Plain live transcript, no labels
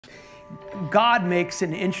God makes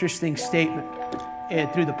an interesting statement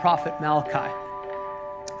through the prophet Malachi.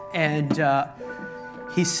 And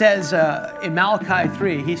he says in Malachi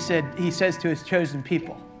 3, he says to his chosen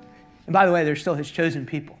people, and by the way, they're still his chosen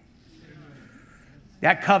people.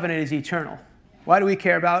 That covenant is eternal. Why do we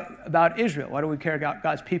care about Israel? Why do we care about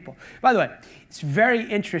God's people? By the way, it's very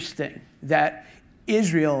interesting that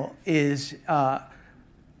Israel is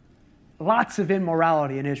lots of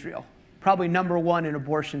immorality in Israel. Probably number one in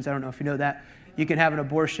abortions. I don't know if you know that. You can have an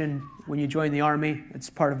abortion when you join the army. It's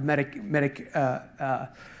part of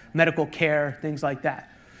medical care, things like that.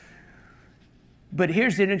 But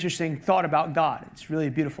here's an interesting thought about God. It's really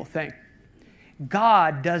a beautiful thing.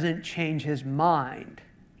 God doesn't change his mind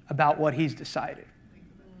about what he's decided.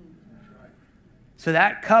 So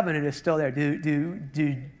that covenant is still there.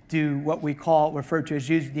 Do what we refer to as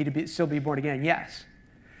Jews need to still be born again? Yes.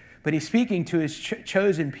 But he's speaking to his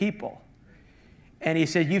chosen people. And he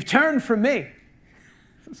said, you've turned from me.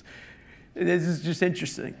 This is just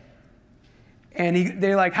interesting. And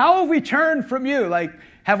they're like, how have we turned from you? Like,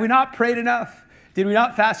 have we not prayed enough? Did we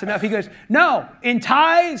not fast enough? He goes, no, in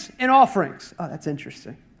tithes and offerings. Oh, that's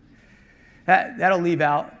interesting. That'll leave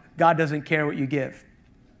out, God doesn't care what you give.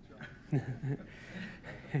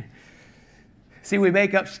 See, we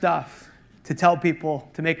make up stuff to tell people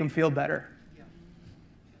to make them feel better.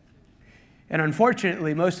 And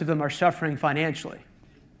unfortunately, most of them are suffering financially.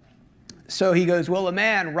 So he goes, will a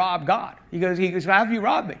man rob God? He goes, how have you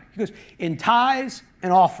robbed me? He goes, in tithes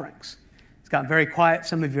and offerings. It's gotten very quiet.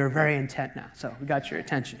 Some of you are very intent now, so we got your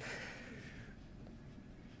attention.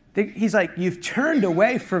 He's like, you've turned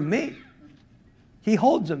away from me. He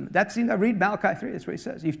holds them. I read Malachi 3, that's what he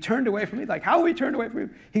says. You've turned away from me. Like, how have we turned away from you?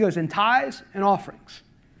 He goes, in tithes and offerings.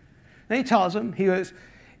 Then he tells them, he goes,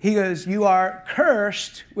 you are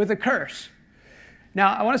cursed with a curse.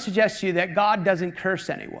 Now, I want to suggest to you that God doesn't curse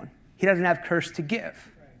anyone. He doesn't have curse to give.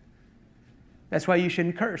 That's why you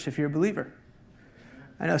shouldn't curse if you're a believer.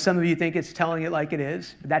 I know some of you think it's telling it like it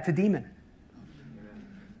is, but that's a demon.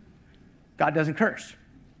 God doesn't curse.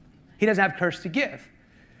 He doesn't have curse to give.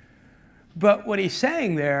 But what he's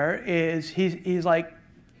saying there is he's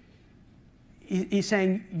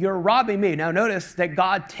saying, you're robbing me. Now notice that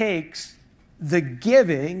God takes the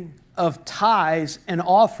giving of tithes and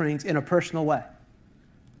offerings in a personal way.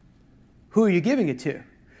 Who are you giving it to?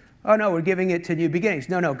 Oh, no, we're giving it to New Beginnings.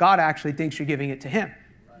 No, God actually thinks you're giving it to him.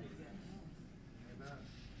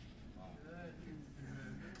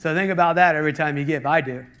 So think about that every time you give. I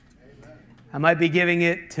do. I might be giving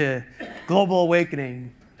it to Global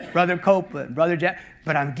Awakening, Brother Copeland, Brother Jack,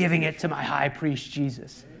 but I'm giving it to my high priest,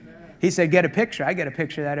 Jesus. He said, get a picture. I get a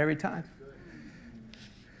picture of that every time.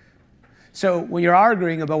 So when you're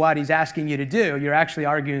arguing about what he's asking you to do, you're actually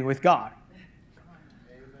arguing with God.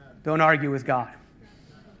 Don't argue with God.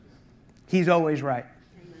 He's always right.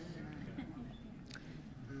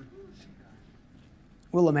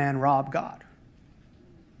 Will a man rob God?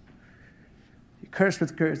 You curse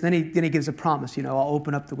with curse. Then he gives a promise, I'll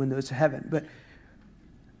open up the windows of heaven. But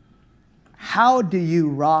how do you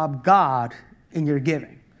rob God in your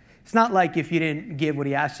giving? It's not like if you didn't give what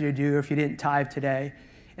he asked you to do, or if you didn't tithe today.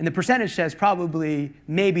 And the percentage says probably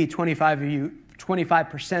maybe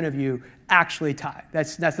 25% of you actually tithe.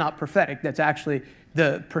 That's not prophetic. That's actually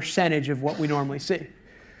the percentage of what we normally see.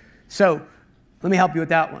 So let me help you with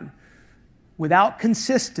that one. Without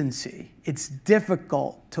consistency, it's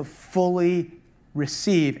difficult to fully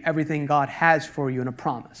receive everything God has for you in a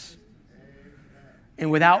promise. And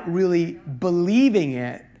without really believing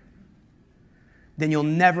it, then you'll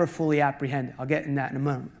never fully apprehend it. I'll get in that in a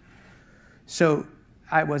moment. So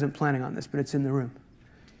I wasn't planning on this, but it's in the room.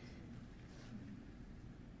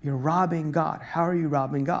 You're robbing God. How are you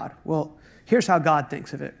robbing God? Well, here's how God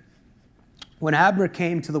thinks of it. When Abner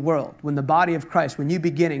came to the world, when the body of Christ, when New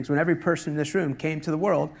Beginnings, when every person in this room came to the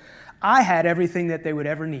world, I had everything that they would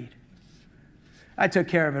ever need. I took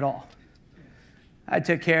care of it all. I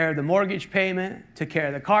took care of the mortgage payment, took care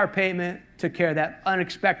of the car payment, took care of that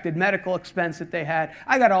unexpected medical expense that they had.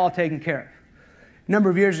 I got it all taken care of. A number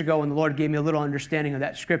of years ago when the Lord gave me a little understanding of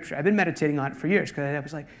that scripture, I've been meditating on it for years because I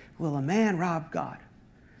was like, will a man rob God?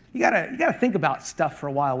 You gotta think about stuff for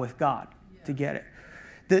a while with God to get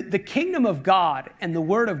it. The kingdom of God and the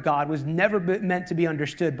word of God was never meant to be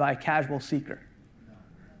understood by a casual seeker.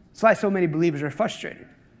 That's why so many believers are frustrated.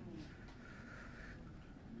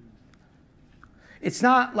 It's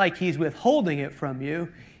not like he's withholding it from you.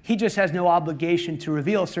 He just has no obligation to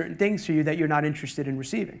reveal certain things to you that you're not interested in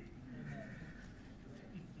receiving.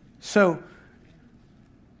 So,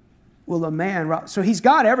 will a man rob? So he's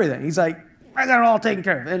got everything. He's like, I got it all taken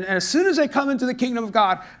care of. And as soon as they come into the kingdom of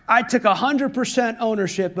God, I took 100%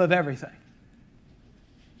 ownership of everything.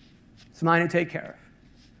 It's mine to take care of.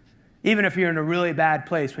 Even if you're in a really bad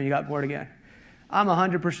place when you got born again. I'm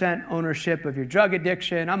 100% ownership of your drug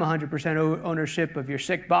addiction. I'm 100% ownership of your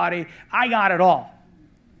sick body. I got it all.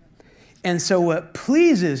 And so what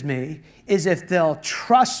pleases me is if they'll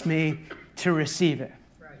trust me to receive it.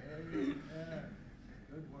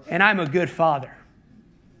 And I'm a good father.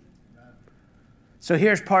 So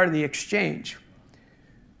here's part of the exchange.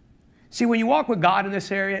 See, when you walk with God in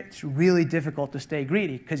this area, it's really difficult to stay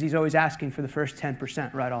greedy because he's always asking for the first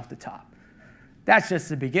 10% right off the top. That's just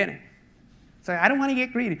the beginning. It's like, I don't want to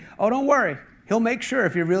get greedy. Oh, don't worry. He'll make sure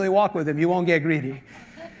if you really walk with him, you won't get greedy.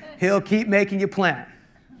 He'll keep making you plan.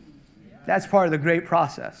 That's part of the great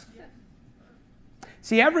process.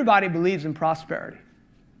 See, everybody believes in prosperity.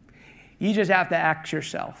 You just have to ask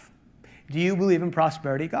yourself, do you believe in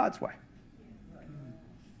prosperity God's way?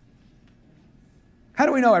 How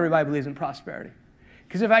do we know everybody believes in prosperity?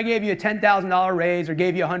 Because if I gave you a $10,000 raise or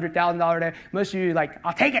gave you a $100,000 day, most of you are like,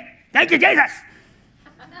 I'll take it. Thank you, Jesus.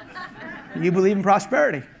 You believe in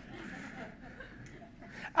prosperity.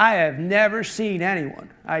 I have never seen anyone.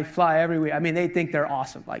 I fly every week. I mean, they think they're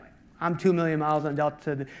awesome. Like, I'm 2 million miles on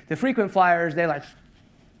Delta. The frequent flyers, they like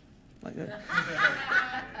that.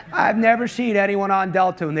 I've never seen anyone on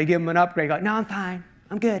Delta when they give them an upgrade, like, no, I'm fine.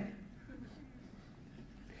 I'm good.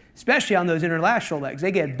 Especially on those international legs.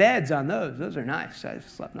 They get beds on those. Those are nice. I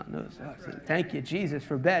slept on those. Thank you, Jesus,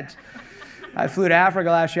 for beds. I flew to Africa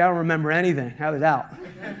last year. I don't remember anything. I was out.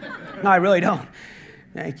 No, I really don't.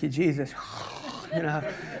 Thank you, Jesus. You know,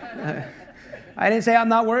 I didn't say I'm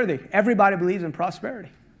not worthy. Everybody believes in prosperity.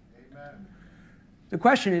 Amen. The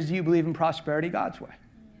question is, do you believe in prosperity God's way?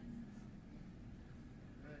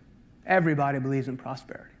 Everybody believes in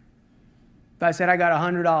prosperity. If I said I got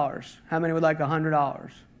 $100, how many would like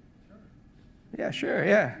 $100? Yeah, sure,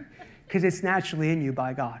 yeah. Because it's naturally in you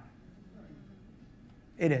by God.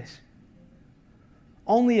 It is.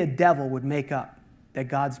 Only a devil would make up that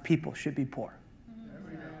God's people should be poor.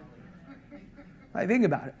 I think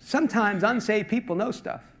about it. Sometimes unsaved people know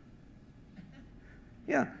stuff.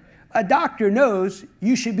 Yeah. A doctor knows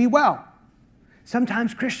you should be well.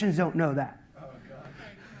 Sometimes Christians don't know that.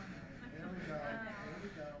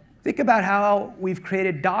 Think about how we've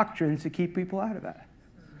created doctrines to keep people out of that.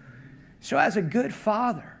 So as a good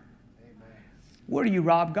father, what do you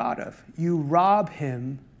rob God of? You rob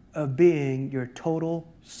him of being your total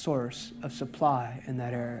source of supply in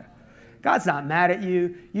that area. God's not mad at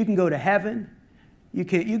you. You can go to heaven. You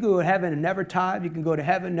can go to heaven and never tithe. You can go to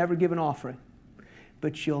heaven and never give an offering.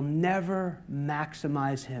 But you'll never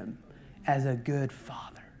maximize him as a good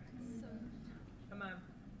father. Come on.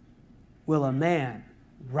 Will a man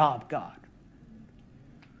rob God?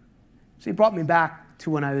 So he brought me back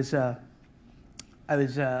to when I was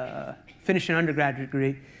finishing an undergraduate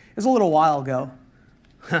degree. It was a little while ago,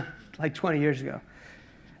 like 20 years ago.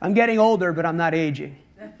 I'm getting older, but I'm not aging.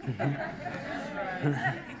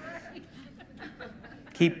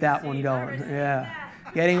 Keep that one going. Yeah.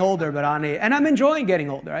 Getting older, but on age. And I'm enjoying getting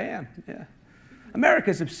older. I am. Yeah.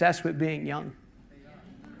 America's obsessed with being young.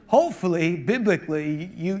 Hopefully,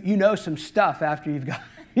 biblically, you know some stuff after you've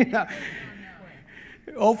got,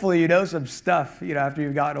 hopefully you know some stuff, after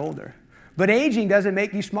you've gotten older. But aging doesn't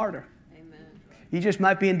make you smarter. Amen. You just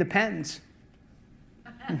might be in dependence.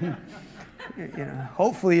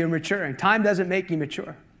 Hopefully you're maturing. Time doesn't make you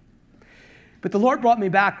mature. But the Lord brought me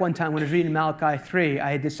back one time when I was reading Malachi 3.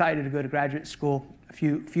 I had decided to go to graduate school a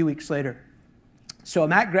few weeks later. So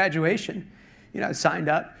I'm at graduation. I signed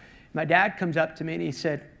up. My dad comes up to me and he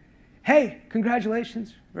said, hey,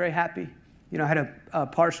 congratulations. Very happy. I had a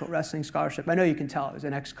partial wrestling scholarship. I know you can tell I was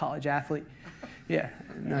an ex-college athlete. Yeah.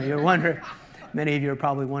 No, you're wondering. Many of you are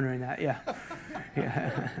probably wondering that. Yeah.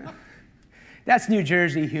 Yeah. That's New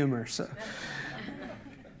Jersey humor. So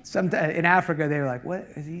in Africa, they were like, what?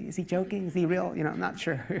 Is he joking? Is he real? I'm not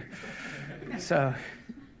sure.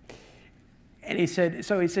 And he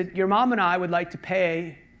said, your mom and I would like to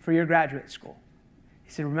pay for your graduate school.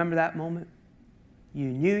 He said, remember that moment? You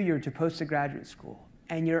knew you were supposed to graduate school,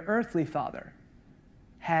 and your earthly father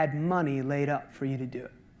had money laid up for you to do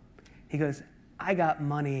it. He goes, I got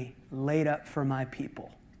money laid up for my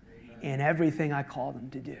people in everything I call them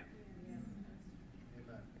to do.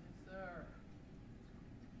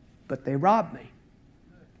 But they rob me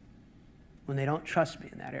when they don't trust me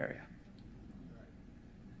in that area.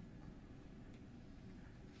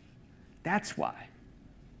 That's why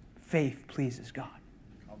faith pleases God.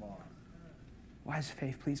 Come on. Why does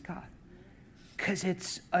faith please God? Because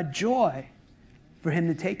it's a joy for him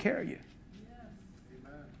to take care of you.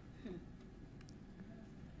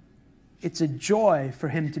 It's a joy for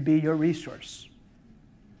him to be your resource.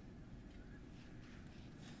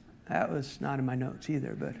 That was not in my notes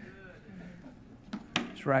either, but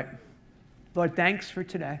it's right. Lord, thanks for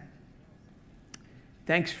today.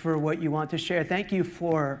 Thanks for what you want to share. Thank you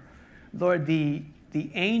for, Lord, the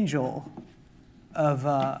angel of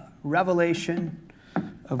revelation,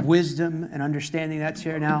 of wisdom and understanding that's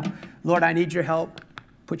here now. Lord, I need your help.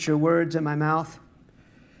 Put your words in my mouth.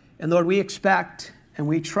 And Lord, we expect and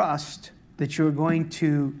we trust that you're going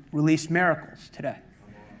to release miracles today.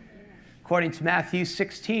 According to Matthew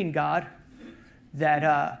 16, God,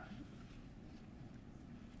 that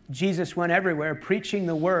Jesus went everywhere preaching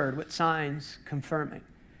the word with signs confirming.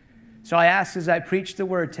 So I ask as I preach the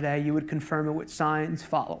word today, you would confirm it with signs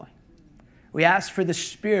following. We ask for the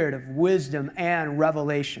spirit of wisdom and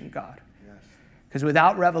revelation, God. Because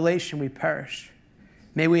without revelation, we perish.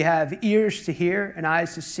 May we have ears to hear and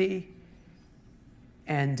eyes to see.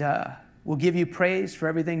 And we'll give you praise for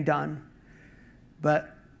everything done.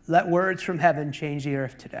 But let words from heaven change the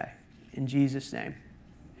earth today. In Jesus' name,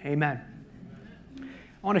 amen.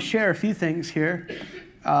 I want to share a few things here.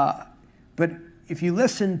 But if you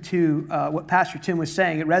listen to what Pastor Tim was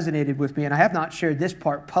saying, it resonated with me. And I have not shared this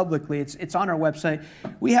part publicly. It's on our website.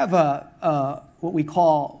 We have what we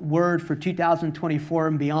call Word for 2024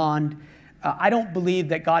 and beyond. I don't believe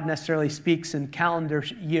that God necessarily speaks in calendar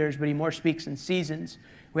years, but he more speaks in seasons.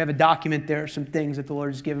 We have a document there, some things that the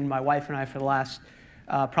Lord has given my wife and I for the last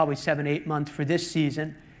probably 7-8 months for this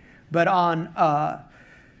season. But on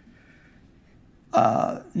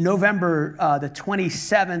November the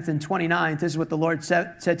 27th and 29th, this is what the Lord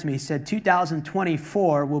said to me. He said,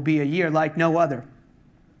 2024 will be a year like no other.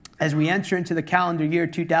 As we enter into the calendar year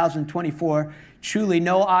 2024, truly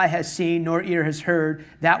no eye has seen nor ear has heard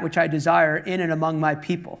that which I desire in and among my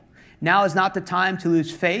people. Now is not the time to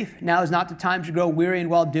lose faith. Now is not the time to grow weary in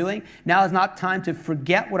well-doing. Now is not the time to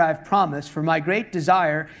forget what I've promised. For my great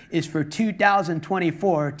desire is for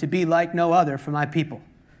 2024 to be like no other for my people.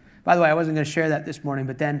 By the way, I wasn't going to share that this morning,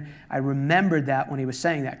 but then I remembered that when he was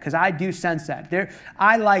saying that, because I do sense that.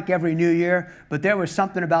 I like every new year, but there was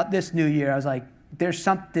something about this new year. I was like, there's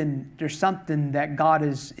something that God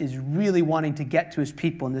is really wanting to get to his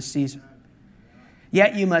people in this season.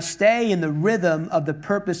 Yet you must stay in the rhythm of the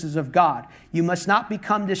purposes of God. You must not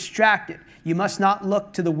become distracted. You must not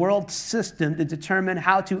look to the world system to determine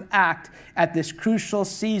how to act at this crucial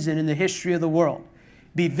season in the history of the world.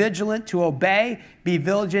 Be vigilant to obey. Be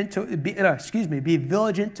vigilant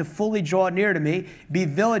to fully draw near to me. Be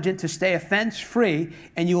vigilant to stay offense-free,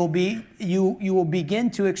 and you will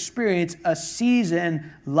begin to experience a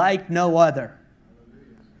season like no other.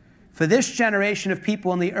 For this generation of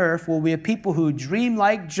people on the earth will be a people who dream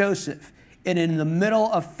like Joseph, and in the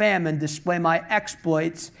middle of famine display my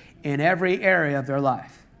exploits in every area of their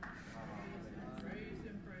life.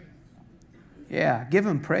 Yeah, give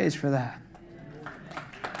him praise for that.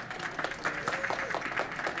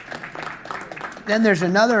 Then there's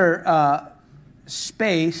another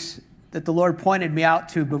space that the Lord pointed me out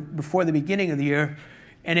to before the beginning of the year,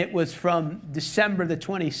 and it was from December the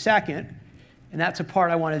 22nd, and that's a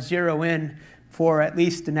part I want to zero in for at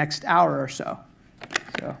least the next hour or so.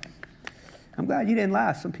 So I'm glad you didn't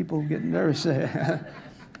laugh. Some people get nervous. And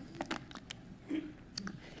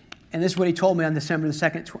this is what he told me on December the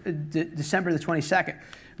 22nd.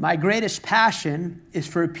 My greatest passion is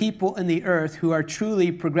for people in the earth who are truly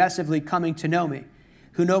progressively coming to know me,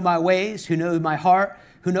 who know my ways, who know my heart,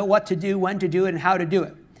 who know what to do, when to do it, and how to do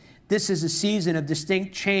it. This is a season of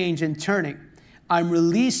distinct change and turning. I'm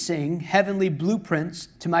releasing heavenly blueprints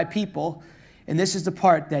to my people, and this is the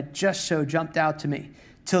part that just so jumped out to me.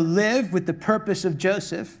 To live with the purpose of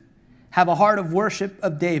Joseph, have a heart of worship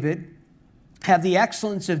of David, have the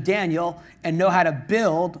excellence of Daniel, and know how to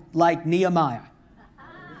build like Nehemiah.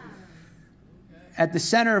 At the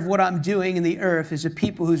center of what I'm doing in the earth is a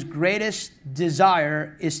people whose greatest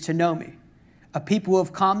desire is to know me. A people who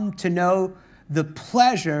have come to know the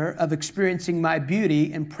pleasure of experiencing my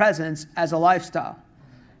beauty and presence as a lifestyle.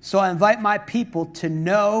 So I invite my people to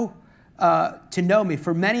know me.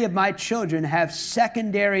 For many of my children have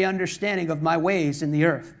secondary understanding of my ways in the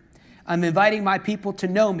earth. I'm inviting my people to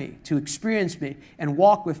know me, to experience me, and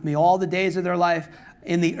walk with me all the days of their life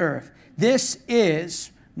in the earth. This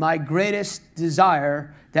is my greatest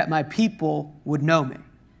desire, that my people would know me.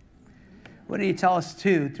 What did he tell us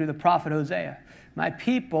too through the prophet Hosea? My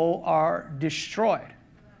people are destroyed.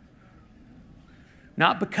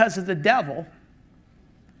 Not because of the devil,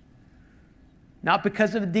 not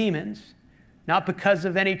because of the demons, not because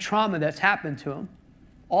of any trauma that's happened to them.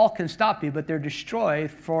 All can stop you, but they're destroyed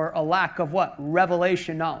for a lack of what?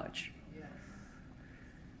 Revelation knowledge.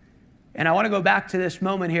 And I want to go back to this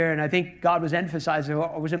moment here, and I think God was emphasizing,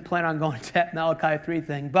 I wasn't planning on going to that Malachi 3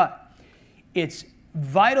 thing, but it's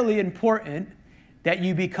vitally important that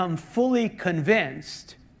you become fully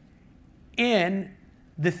convinced in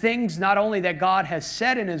the things not only that God has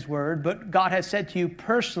said in his word, but God has said to you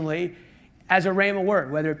personally as a rhema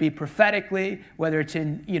word, whether it be prophetically, whether it's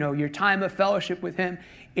in your time of fellowship with him.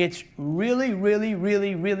 It's really, really,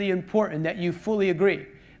 really, really important that you fully agree.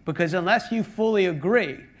 Because unless you fully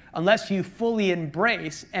agree, unless you fully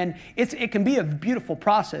embrace, and it can be a beautiful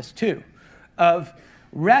process too, of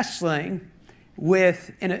wrestling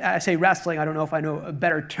with, and I say wrestling, I don't know if I know a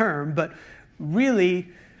better term, but really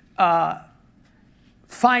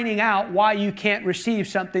finding out why you can't receive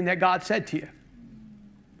something that God said to you.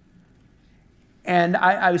 And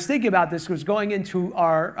I was thinking about this, was going into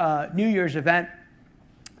our New Year's event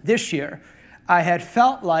this year. I had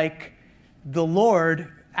felt like the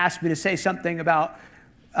Lord asked me to say something about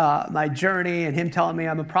my journey and him telling me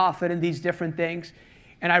I'm a prophet and these different things.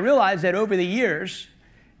 And I realized that over the years,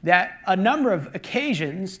 that a number of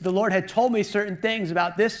occasions, the Lord had told me certain things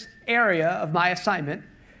about this area of my assignment.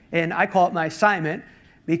 And I call it my assignment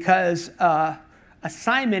because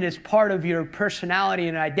assignment is part of your personality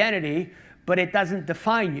and identity, but it doesn't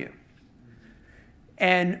define you.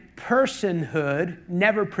 And personhood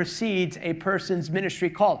never precedes a person's ministry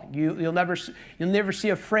calling. You'll never see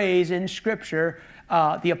a phrase in Scripture,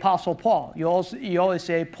 the Apostle Paul. You always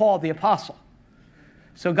say Paul the Apostle.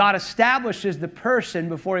 So God establishes the person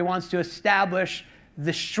before he wants to establish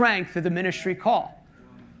the strength of the ministry call.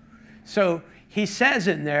 So he says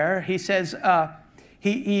in there, he says,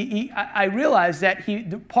 I realized that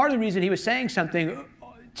part of the reason he was saying something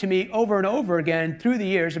to me over and over again through the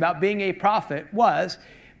years about being a prophet was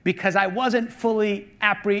because I wasn't fully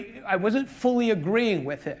agreeing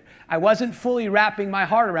with it. I wasn't fully wrapping my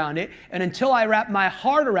heart around it. And until I wrapped my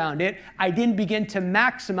heart around it, I didn't begin to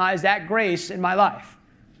maximize that grace in my life.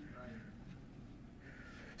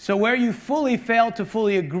 So where you fully fail to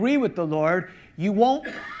fully agree with the Lord, you won't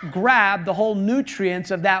grab the whole nutrients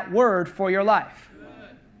of that word for your life.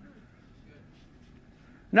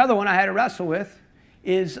 Another one I had to wrestle with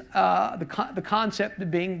is the concept of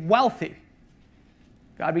being wealthy.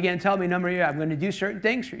 God began to tell me a number of years, I'm going to do certain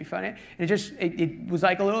things for you. And it was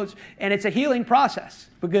like a little, and it's a healing process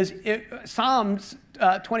because Psalms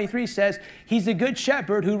 23 says, he's the good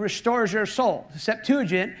shepherd who restores your soul. The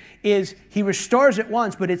Septuagint is, he restores it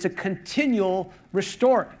once, but it's a continual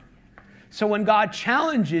restoring. So when God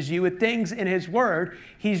challenges you with things in his word,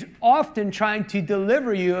 he's often trying to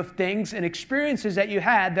deliver you of things and experiences that you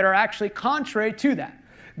had that are actually contrary to that.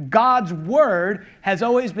 God's word has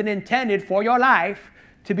always been intended for your life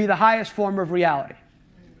to be the highest form of reality.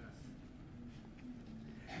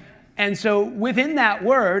 And so within that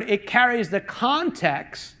word, it carries the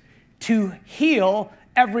context to heal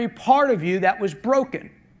every part of you that was broken.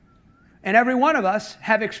 And every one of us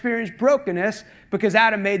have experienced brokenness because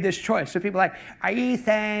Adam made this choice. So people are like, are you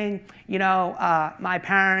saying, my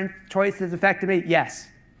parents' choices affected me? Yes.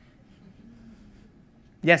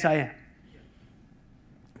 Yes, I am.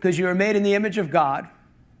 Because you were made in the image of God,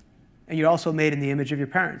 and you're also made in the image of your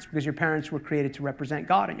parents, because your parents were created to represent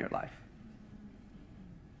God in your life.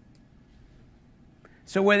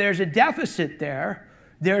 So where there's a deficit there,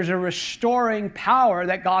 there's a restoring power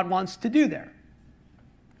that God wants to do there.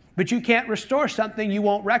 But you can't restore something you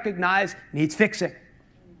won't recognize needs fixing.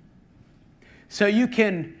 So you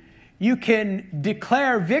can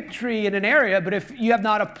declare victory in an area, but if you have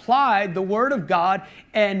not applied the Word of God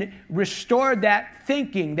and restored that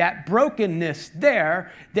thinking, that brokenness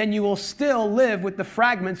there, then you will still live with the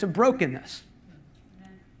fragments of brokenness.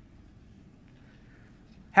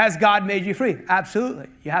 Has God made you free? Absolutely.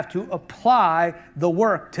 You have to apply the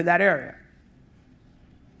work to that area.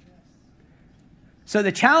 So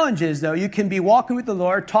the challenge is, though, you can be walking with the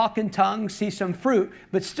Lord, talk in tongues, see some fruit,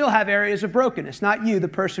 but still have areas of brokenness. Not you, the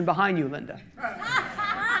person behind you, Linda.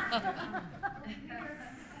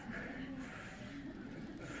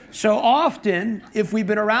 So often, if we've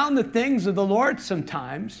been around the things of the Lord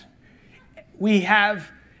sometimes, we have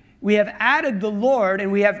added the Lord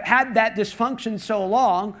and we have had that dysfunction so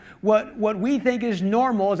long, what we think is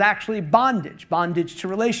normal is actually bondage. Bondage to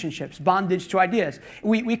relationships, bondage to ideas.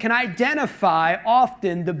 We can identify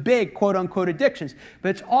often the big quote-unquote addictions, but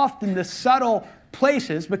it's often the subtle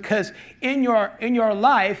places because in your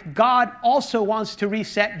life, God also wants to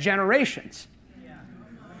reset generations.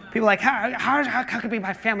 People are like, how can it be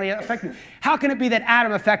my family affected me? How can it be that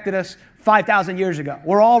Adam affected us 5,000 years ago?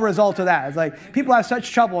 We're all a result of that. It's like, people have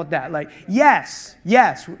such trouble with that. Like, yes,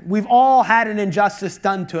 we've all had an injustice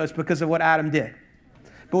done to us because of what Adam did.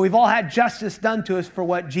 But we've all had justice done to us for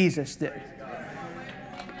what Jesus did.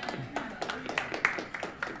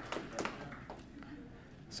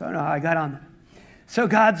 So I don't know how I got on that. So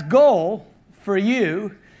God's goal for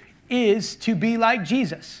you is to be like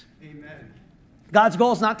Jesus. Amen. God's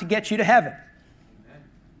goal is not to get you to heaven. Amen.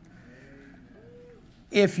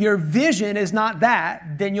 If your vision is not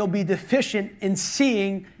that, then you'll be deficient in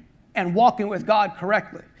seeing and walking with God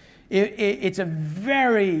correctly. It's a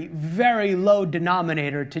very, very low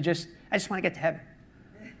denominator to I just want to get to heaven.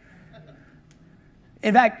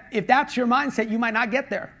 In fact, if that's your mindset, you might not get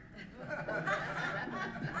there.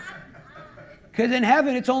 Because in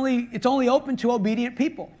heaven, it's only open to obedient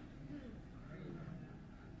people.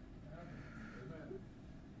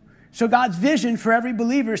 So God's vision for every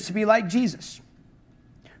believer is to be like Jesus.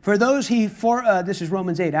 For those this is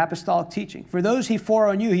Romans 8, apostolic teaching. For those he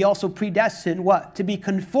foreknew, he also predestined what? To be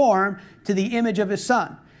conformed to the image of his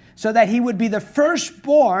Son, so that he would be the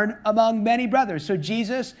firstborn among many brothers. So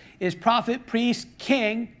Jesus is prophet, priest,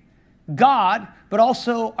 king, God, but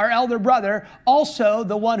also our elder brother, also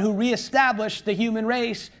the one who reestablished the human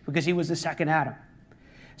race because he was the second Adam.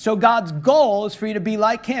 So God's goal is for you to be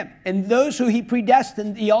like him. And those who he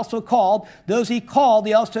predestined, he also called. Those he called,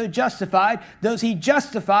 he also justified. Those he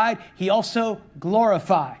justified, he also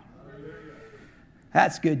glorified.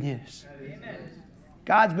 That's good news.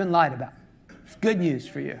 God's been lied about. It's good news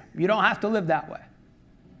for you. You don't have to live that way.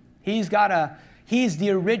 He's the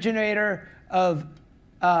originator of,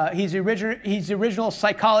 he's the original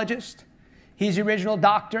psychologist. He's the original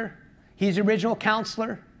doctor. He's the original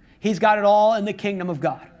counselor. He's got it all in the kingdom of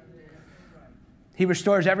God. He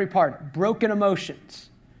restores every part. Broken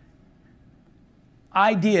emotions,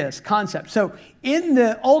 ideas, concepts. So in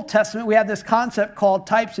the Old Testament, we have this concept called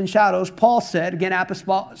types and shadows. Paul said, again,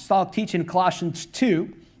 apostolic teaching in Colossians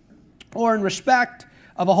 2, or in respect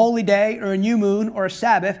of a holy day or a new moon or a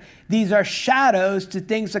Sabbath, these are shadows to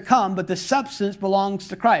things to come, but the substance belongs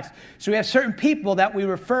to Christ. So we have certain people that we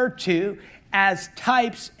refer to as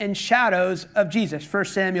types and shadows of Jesus. 1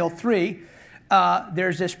 Samuel 3,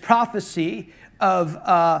 there's this prophecy of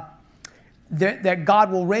that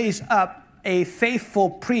God will raise up a faithful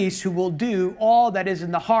priest who will do all that is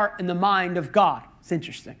in the heart and the mind of God. It's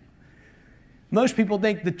interesting. Most people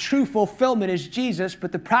think the true fulfillment is Jesus,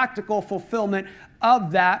 but the practical fulfillment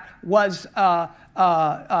of that was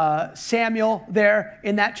Samuel there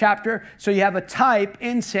in that chapter. So you have a type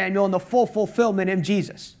in Samuel and the full fulfillment in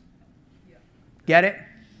Jesus. Get it?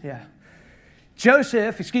 Yeah.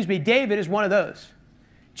 David is one of those.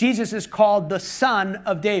 Jesus is called the Son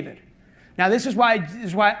of David. Now, this is why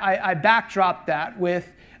I backdrop that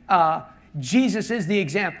with Jesus is the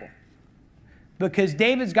example. Because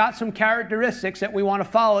David's got some characteristics that we want to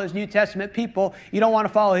follow as New Testament people. You don't want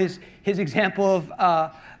to follow his example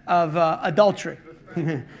of adultery.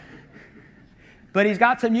 But he's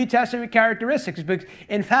got some New Testament characteristics.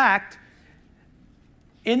 In fact,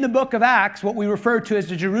 in the book of Acts, what we refer to as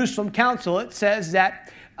the Jerusalem Council, it says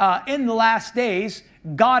that in the last days,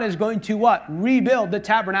 God is going to what? Rebuild the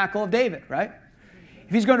tabernacle of David, right?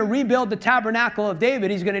 If he's going to rebuild the tabernacle of David,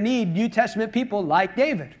 he's going to need New Testament people like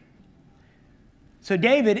David. So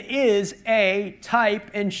David is a type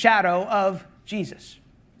and shadow of Jesus.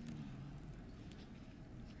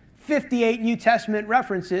 58 New Testament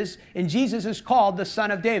references, and Jesus is called the Son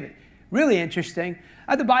of David. Really interesting.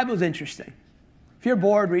 The Bible's interesting. If you're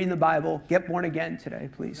bored reading the Bible, get born again today,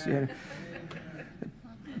 please.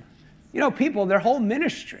 You know, people, their whole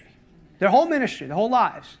ministry, their whole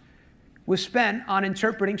lives was spent on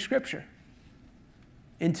interpreting Scripture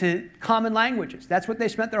into common languages. That's what they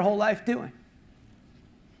spent their whole life doing.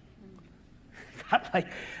 Got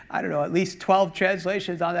at least 12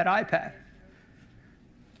 translations on that iPad.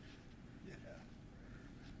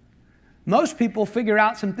 Most people figure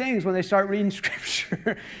out some things when they start reading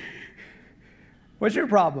Scripture. What's your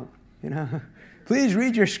problem? Please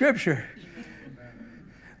read your Scripture.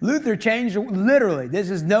 Luther changed, literally, this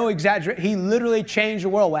is no exaggeration, he literally changed the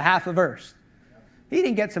world with half a verse. He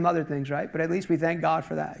didn't get some other things right, but at least we thank God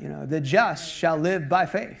for that. The just shall live by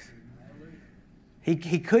faith. He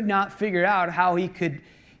could not figure out how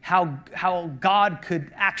God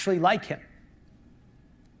could actually like him.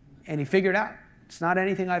 And he figured out, it's not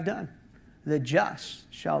anything I've done. The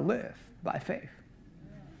just shall live by faith.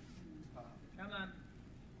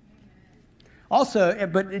 Also,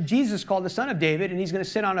 but Jesus is called the Son of David, and he's going to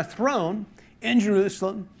sit on a throne in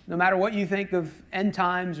Jerusalem, no matter what you think of end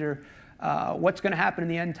times or what's going to happen in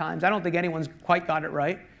the end times. I don't think anyone's quite got it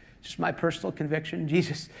right. It's just my personal conviction.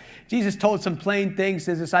 Jesus told some plain things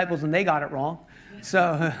to his disciples, and they got it wrong.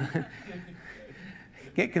 So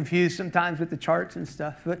get confused sometimes with the charts and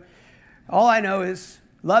stuff. But all I know is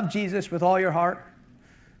love Jesus with all your heart,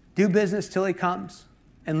 do business till he comes,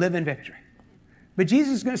 and live in victory. But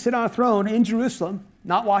Jesus is going to sit on a throne in Jerusalem,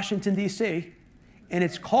 not Washington, D.C., and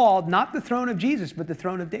it's called not the throne of Jesus, but the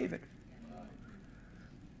throne of David.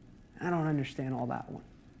 I don't understand all that one.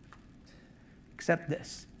 Except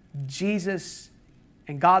this. Jesus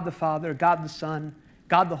and God the Father, God the Son,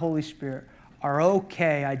 God the Holy Spirit are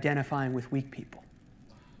okay identifying with weak people.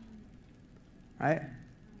 Right?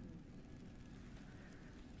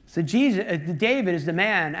 So David is the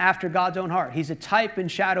man after God's own heart. He's a type and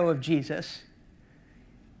shadow of Jesus.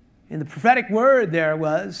 And the prophetic word there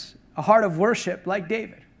was a heart of worship like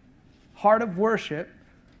David. Heart of worship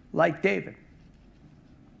like David.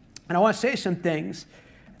 And I want to say some things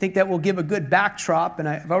I think that will give a good backdrop, and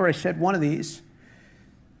I've already said one of these,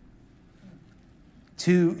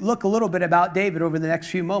 to look a little bit about David over the next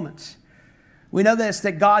few moments. We know this,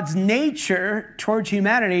 that God's nature towards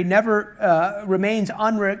humanity never remains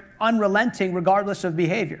unrelenting regardless of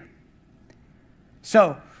behavior.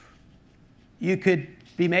 So, you could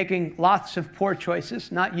be making lots of poor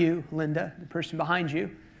choices, not you, Linda, the person behind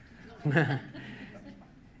you.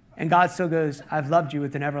 And God still goes, I've loved you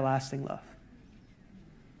with an everlasting love.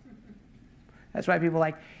 That's why people are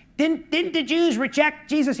like, didn't the Jews reject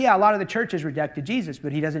Jesus? Yeah, a lot of the churches rejected Jesus,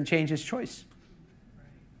 but he doesn't change his choice.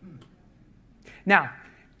 Now,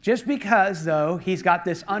 just because, though, he's got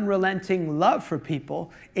this unrelenting love for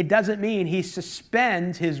people, it doesn't mean he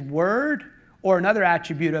suspends his word or another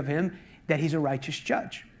attribute of him, that he's a righteous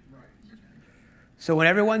judge. So when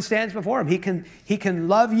everyone stands before him, he can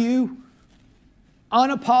love you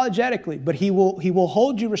unapologetically, but he will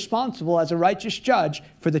hold you responsible as a righteous judge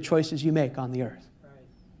for the choices you make on the earth.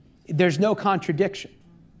 Right. There's no contradiction.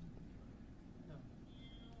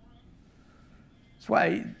 That's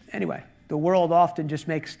why, anyway, the world often just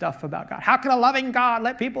makes stuff about God. How can a loving God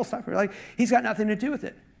let people suffer? Like, he's got nothing to do with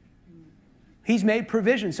it. He's made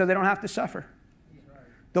provision so they don't have to suffer.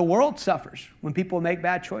 The world suffers when people make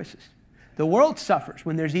bad choices. The world suffers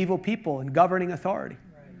when there's evil people in governing authority.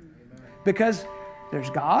 Because there's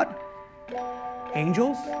God,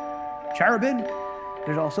 angels, cherubim.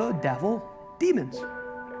 There's also a devil, demons.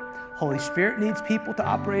 Holy Spirit needs people to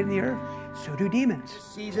operate in the earth. So do demons. This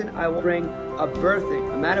season I will bring a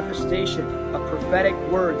birthing, a manifestation of prophetic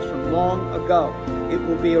words from long ago. It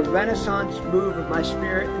will be a renaissance move of my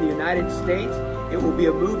spirit in the United States. It will be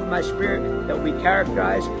a move of my spirit that will be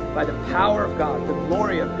characterized by the power of God, the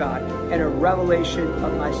glory of God, and a revelation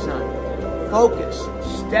of my Son. Focus,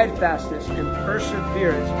 steadfastness, and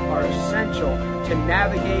perseverance are essential to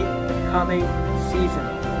navigate the coming season.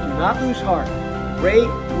 Do not lose heart. Great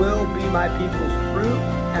will be my people's fruit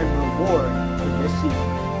and reward in this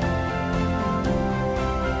season.